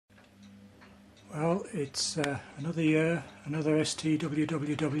Well, it's another year, another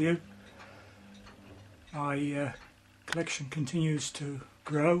STWWW. My collection continues to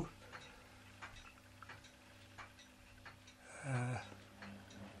grow.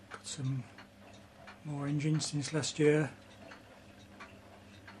 Got some more engines since last year,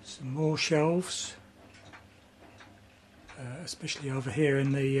 some more shelves, especially over here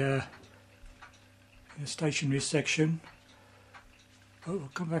in the stationery section. But we'll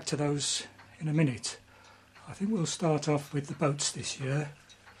come back to those in a minute. I think we'll start off with the boats this year.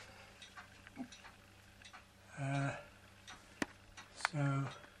 So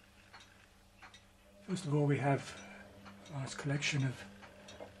first of all, we have a nice collection of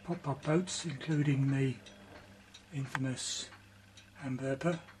pop-pop boats, including the infamous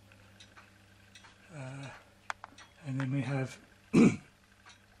Hamburger, and then we have a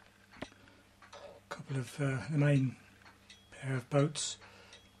couple of the main pair of boats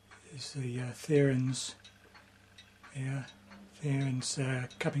is the Theron's here, Theron's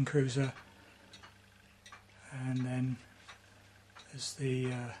cabin cruiser, and then there's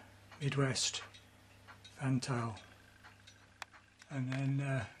the Midwest Fantail. And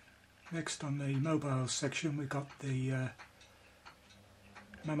then next on the mobile section we've got the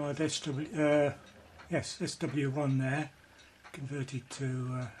Mammoth SW1 there, converted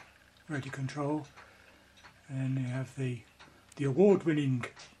to radio control, and then you have the award-winning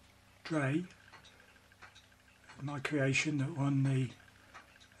Dray, my creation, that won the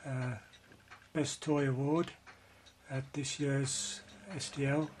Best Toy Award at this year's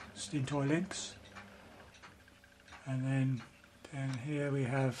STL, Steam Toy Links. And then down here we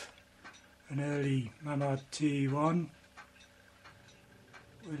have an early Mammoth T1,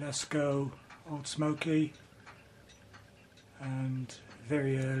 Willasco Old Smoky, and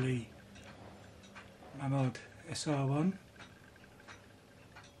very early Mammoth SR1.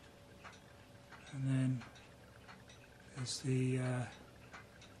 And then there's the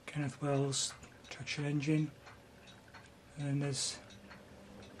Kenneth Wells traction engine, and then there's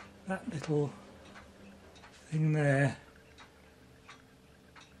that little thing there,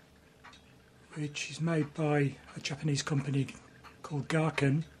 which is made by a Japanese company called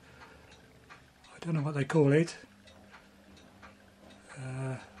Garken. I don't know what they call it.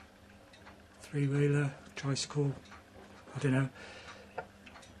 Three-wheeler, tricycle, I don't know.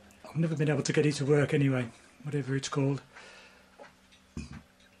 I've never been able to get it to work anyway, whatever it's called.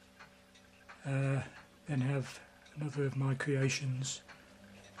 Then have another of my creations,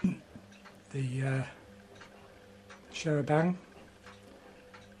 the Sherabang,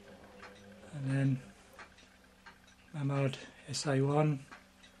 and then Mammoth SA1,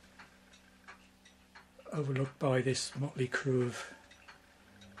 overlooked by this motley crew of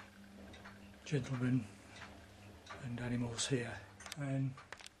gentlemen and animals here. And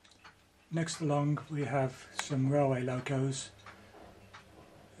next along we have some railway locos.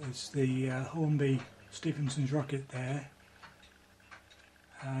 There's the Hornby Stephenson's rocket there,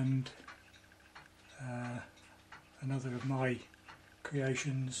 and another of my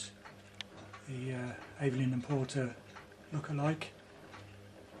creations, the Evelyn and Porter look-alike.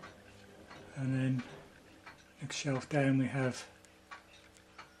 And then next shelf down we have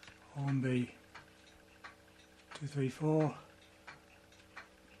Hornby 234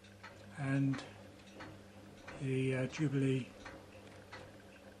 and the Jubilee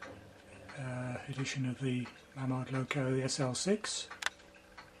edition of the Mammoth Loco, the SL6.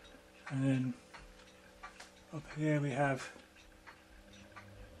 And then up here we have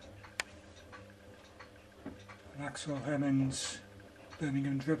Maxwell Hemmings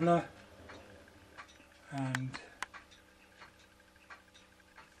Birmingham Dribbler and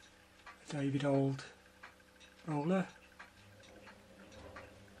a David Old roller,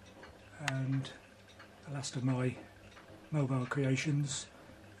 and the last of my mobile creations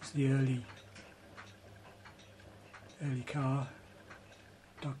is the early car,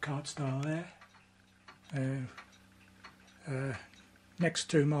 dog cart style there. Next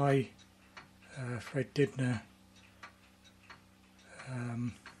to my Fred Dibner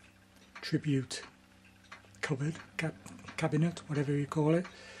tribute cupboard, cabinet, whatever you call it,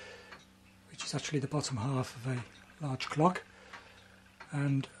 which is actually the bottom half of a large clock,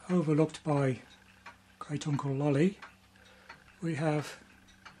 and overlooked by Great Uncle Lolly, we have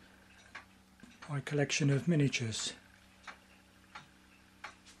my collection of miniatures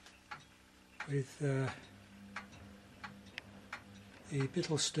with the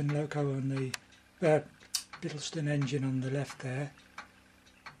Bittleston loco and the Bittleston engine on the left there,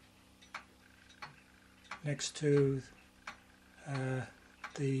 next to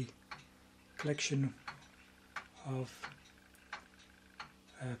the collection of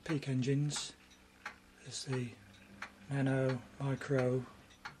peak engines There's the nano, micro,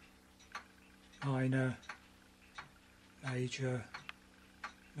 minor, major,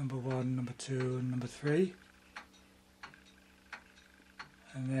 number 1, number 2 and number 3.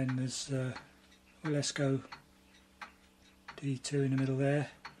 And then there's well, let's go D2 in the middle there,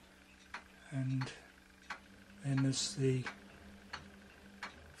 and then there's the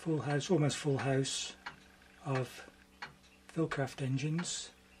full house, almost full house of Philcraft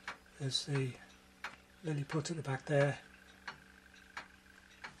engines. There's the Lilliput at the back there,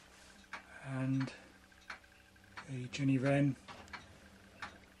 and the Jenny Wren.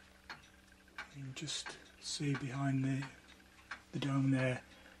 You can just see behind the dome there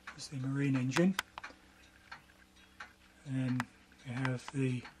is the marine engine, and then we have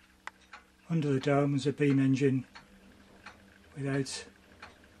the under the dome is a beam engine without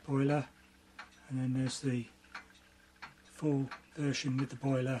boiler, and then there's the full version with the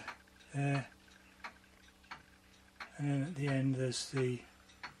boiler there, and then at the end there's the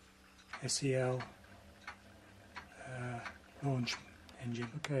SEL launch engine.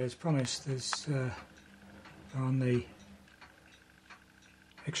 Okay, as promised, there's we're on the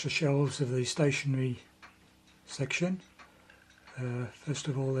extra shelves of the stationary section. First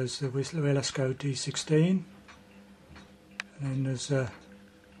of all, there's the Wilesco D16, and then there's a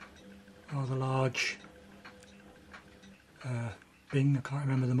rather large Bing, I can't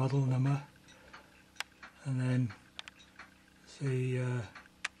remember the model number, and then the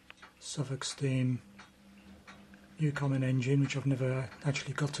Suffolk Steam Newcomen engine, which I've never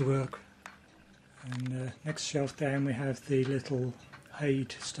actually got to work. And next shelf down we have the little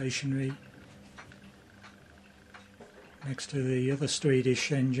Haid stationary next to the other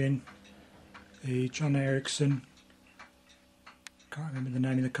Swedish engine, the John Ericsson. Can't remember the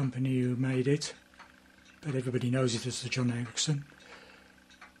name of the company who made it, but everybody knows it as the John Ericsson.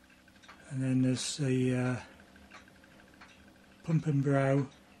 And then there's the Pump and Brow,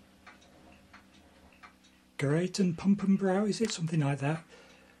 Geraten Pump and Brow, is it? Something like that.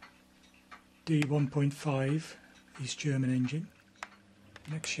 D1.5, East German engine.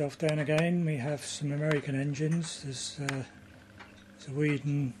 Next shelf down again we have some American engines. There's a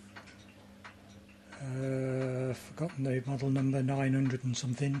Whedon, forgotten the model number, 900 and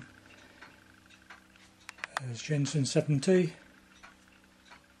something. There's Jensen 70,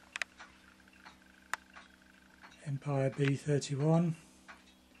 Empire B31,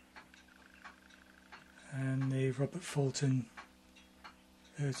 and the Robert Fulton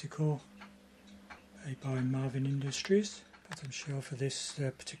vertical made by Marvin Industries. Bottom shelf for this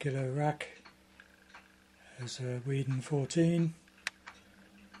particular rack has a Whedon 14,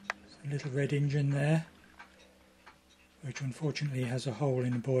 a little red engine there, which unfortunately has a hole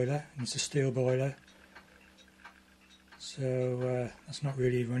in the boiler, and it's a steel boiler, so that's not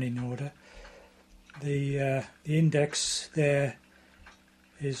really running order. The index there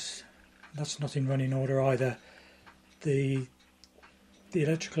that's not in running order either. The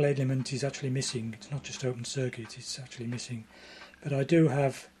electrical element is actually missing. It's not just open circuit, it's actually missing. But I do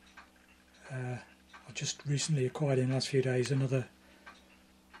have, I've just recently acquired in the last few days another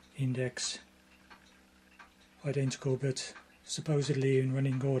index, identical but supposedly in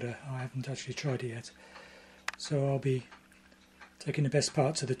running order. I haven't actually tried it yet. So I'll be taking the best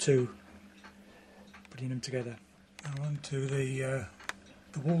parts of the two, putting them together. Now on to the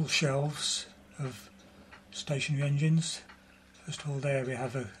wall shelves of stationary engines. First of all, there we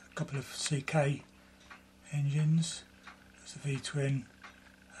have a couple of CK engines. There's the V-twin,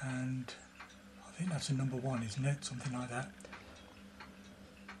 and I think that's a number 1, isn't it? Something like that.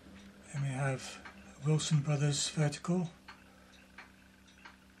 Then we have Wilson Brothers vertical.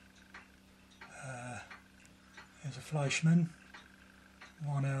 There's a Fleischmann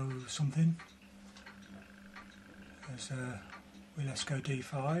 10 something. There's a Wilesco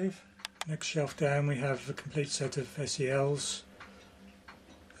D5. Next shelf down we have a complete set of SELs.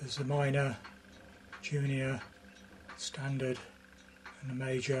 There's a minor, junior, standard and a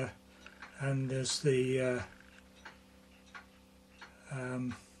major, and there's the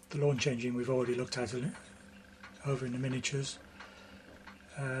launch engine we've already looked at over in the miniatures.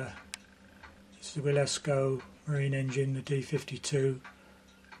 It's the Wilesco marine engine, the D52,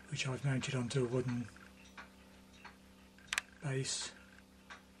 which I've mounted onto a wooden base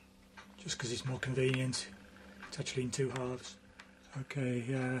just because it's more convenient. It's actually in 2 halves. Okay,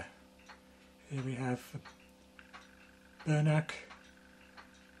 here we have Bernac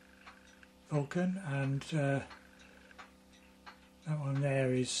Vulcan, and that one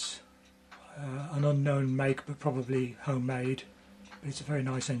there is an unknown make, but probably homemade, but it's a very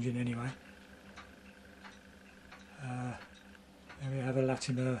nice engine anyway. Then we have a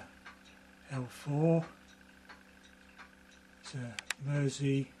Latimer L4.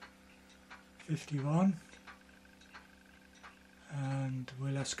 Mersey 51 and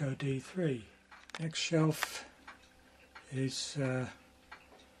Wilesco D3. Next shelf is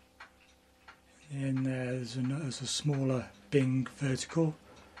in there, there's a smaller Bing vertical,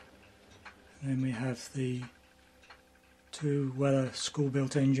 and then we have the two Weller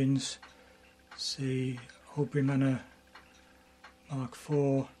school-built engines, the Aubrey Manor Mark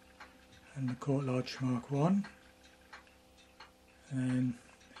IV and the Court Lodge Mark I, and then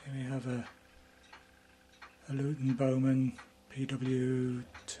here we have a Luton Bowman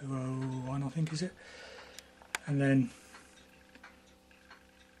PW201, I think, is it? And then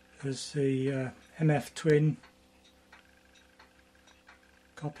there's the MF twin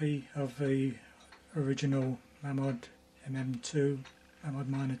copy of the original Mamod MM2, Mamod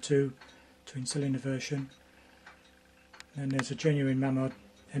Minor 2 twin cylinder version. Then there's a genuine Mamod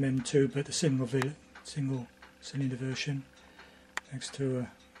MM2 but the single cylinder version next to a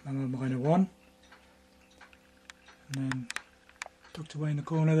Mamod Minor 1. And then tucked away in the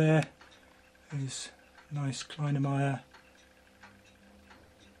corner there is nice Kleinemeyer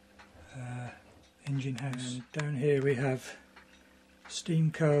engine house. And down here we have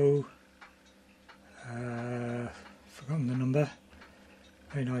Steamco, forgotten the number,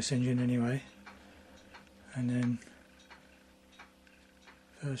 very nice engine anyway. And then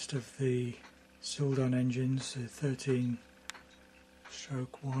first of the Sildon engines, the 13/1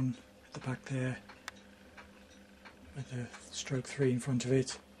 at the back there with the stroke 3 in front of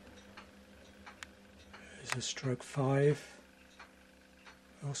it. There's a stroke 5.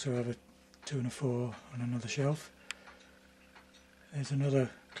 We also have a 2 and a 4 on another shelf. There's another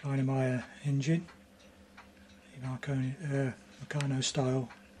Kleinemeyer engine, the Meccano style.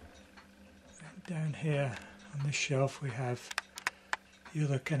 And down here on this shelf we have the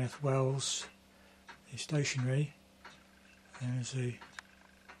other Kenneth Wells, the stationary. And there's the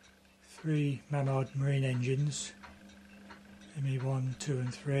 3 Mamod marine engines, ME1, 2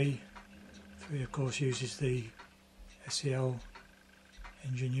 and 3. 3 of course uses the SEL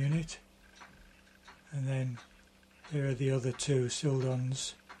engine unit. And then here are the other 2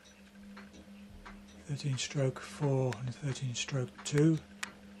 Sildons, 13/4 and 13/2.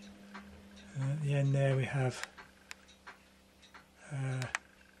 And at the end there we have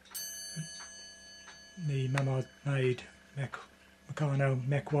the Mamod made Meccano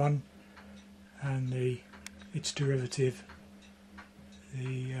Mech 1 and its derivative,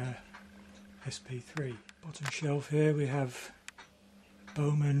 the SP3. Bottom shelf here we have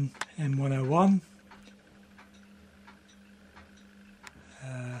Bowman M101,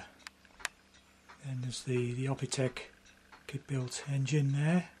 then there's the Opitec kit built engine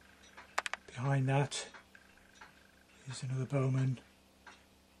there. Behind that is another Bowman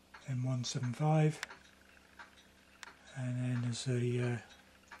M175, and then there's a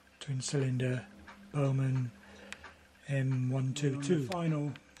twin cylinder Bowman M122. On the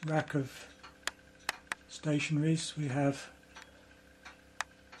final rack of stationaries we have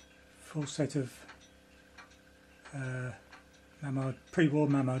full set of Mamod, pre-war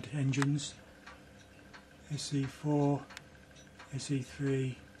Mamod engines, SE4,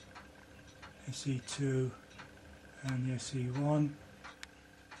 SE3, SE2 and the SE1.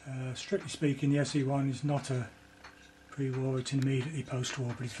 Strictly speaking, the SE1 is not a pre-war, it's immediately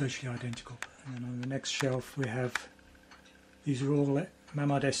post-war, but it's virtually identical. And then on the next shelf we have, these are all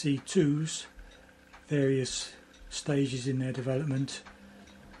Mamod SE2s, various stages in their development.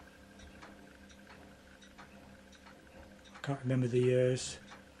 I can't remember the years,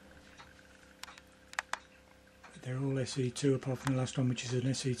 but they're all SE2 apart from the last one, which is an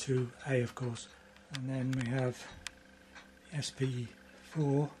SE2A of course. And then we have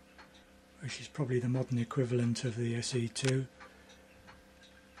SP4, which is probably the modern equivalent of the SE2.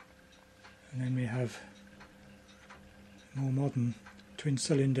 And then we have more modern twin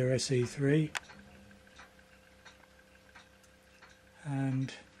cylinder SE3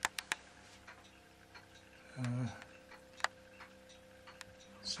 and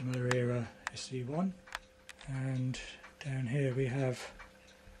similar era SE1. And down here we have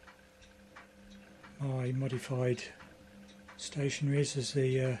my modified stationaries. There's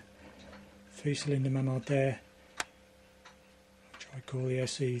the 3-cylinder Mamod there, which I call the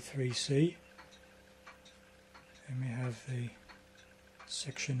SE3C. And we have the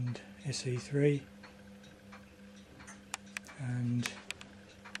sectioned SE3 and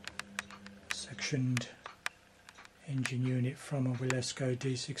sectioned engine unit from a Wilesco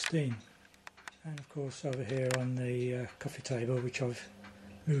D16. And of course over here on the coffee table, which I've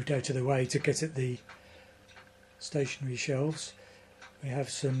moved out of the way to get at the stationary shelves, we have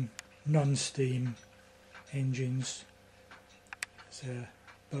some non-steam engines There's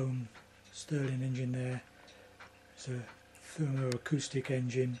a bone Stirling engine there. There's a thermoacoustic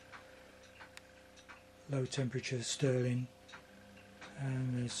engine, low temperature Stirling,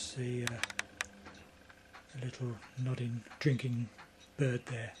 and there's the little nodding drinking bird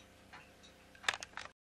there.